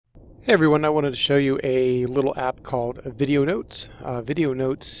Hey everyone, I wanted to show you a little app called VideoNotes.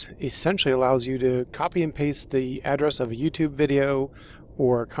 VideoNotes essentially allows you to copy and paste the address of a YouTube video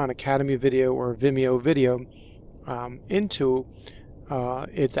or Khan Academy video or Vimeo video into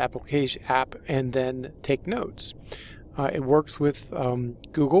its application app and then take notes. It works with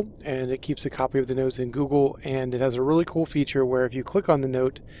Google, and it keeps a copy of the notes in Google, and it has a really cool feature where if you click on the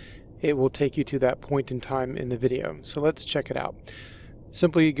note, it will take you to that point in time in the video. So let's check it out.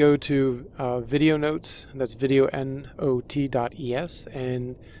 Simply go to VideoNotes, that's VideoNot.es,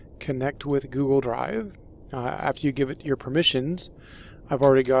 and connect with Google Drive. After you give it your permissions, I've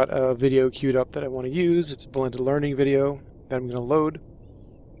already got a video queued up that I want to use. It's a blended learning video that I'm going to load.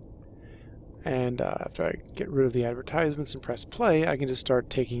 And after I get rid of the advertisements and press play, I can just start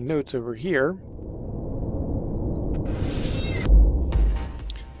taking notes over here.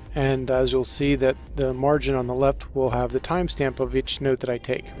 And as you'll see, that the margin on the left will have the timestamp of each note that I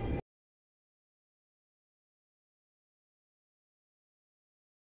take.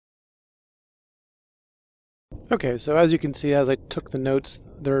 Okay, so as you can see, as I took the notes,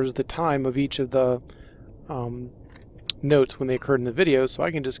 there's the time of each of the notes when they occurred in the video, so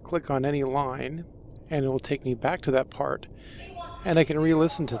I can just click on any line and it will take me back to that part, and I can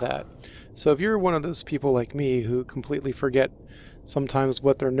re-listen to that. So if you're one of those people like me who completely forget sometimes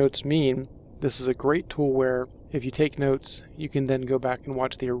what their notes mean, this is a great tool where if you take notes, you can then go back and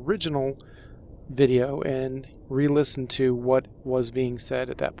watch the original video and re-listen to what was being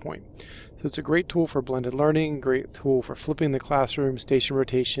said at that point. So it's a great tool for blended learning, great tool for flipping the classroom, station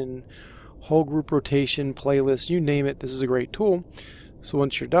rotation, whole group rotation, playlist, you name it, this is a great tool. So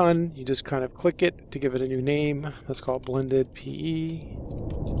once you're done, you just kind of click it to give it a new name. Let's call it Blended PE.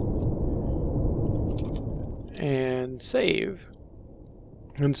 And save.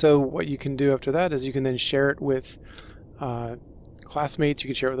 And so what you can do after that is you can then share it with classmates, you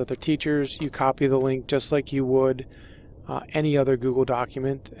can share it with other teachers, you copy the link just like you would any other Google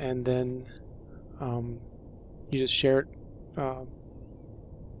document, and then you just share it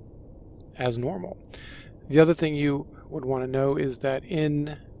as normal. The other thing you would want to know is that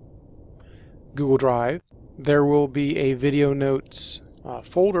in Google Drive there will be a video notes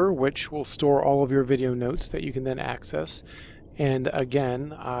folder which will store all of your video notes that you can then access. And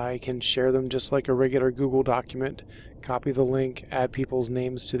again, I can share them just like a regular Google document, copy the link, add people's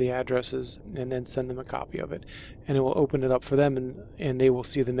names to the addresses, and then send them a copy of it. And it will open it up for them, and they will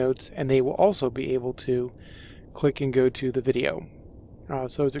see the notes, and they will also be able to click and go to the video.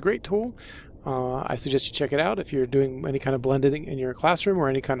 So it's a great tool. I suggest you check it out if you're doing any kind of blending in your classroom or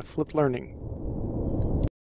any kind of flipped learning.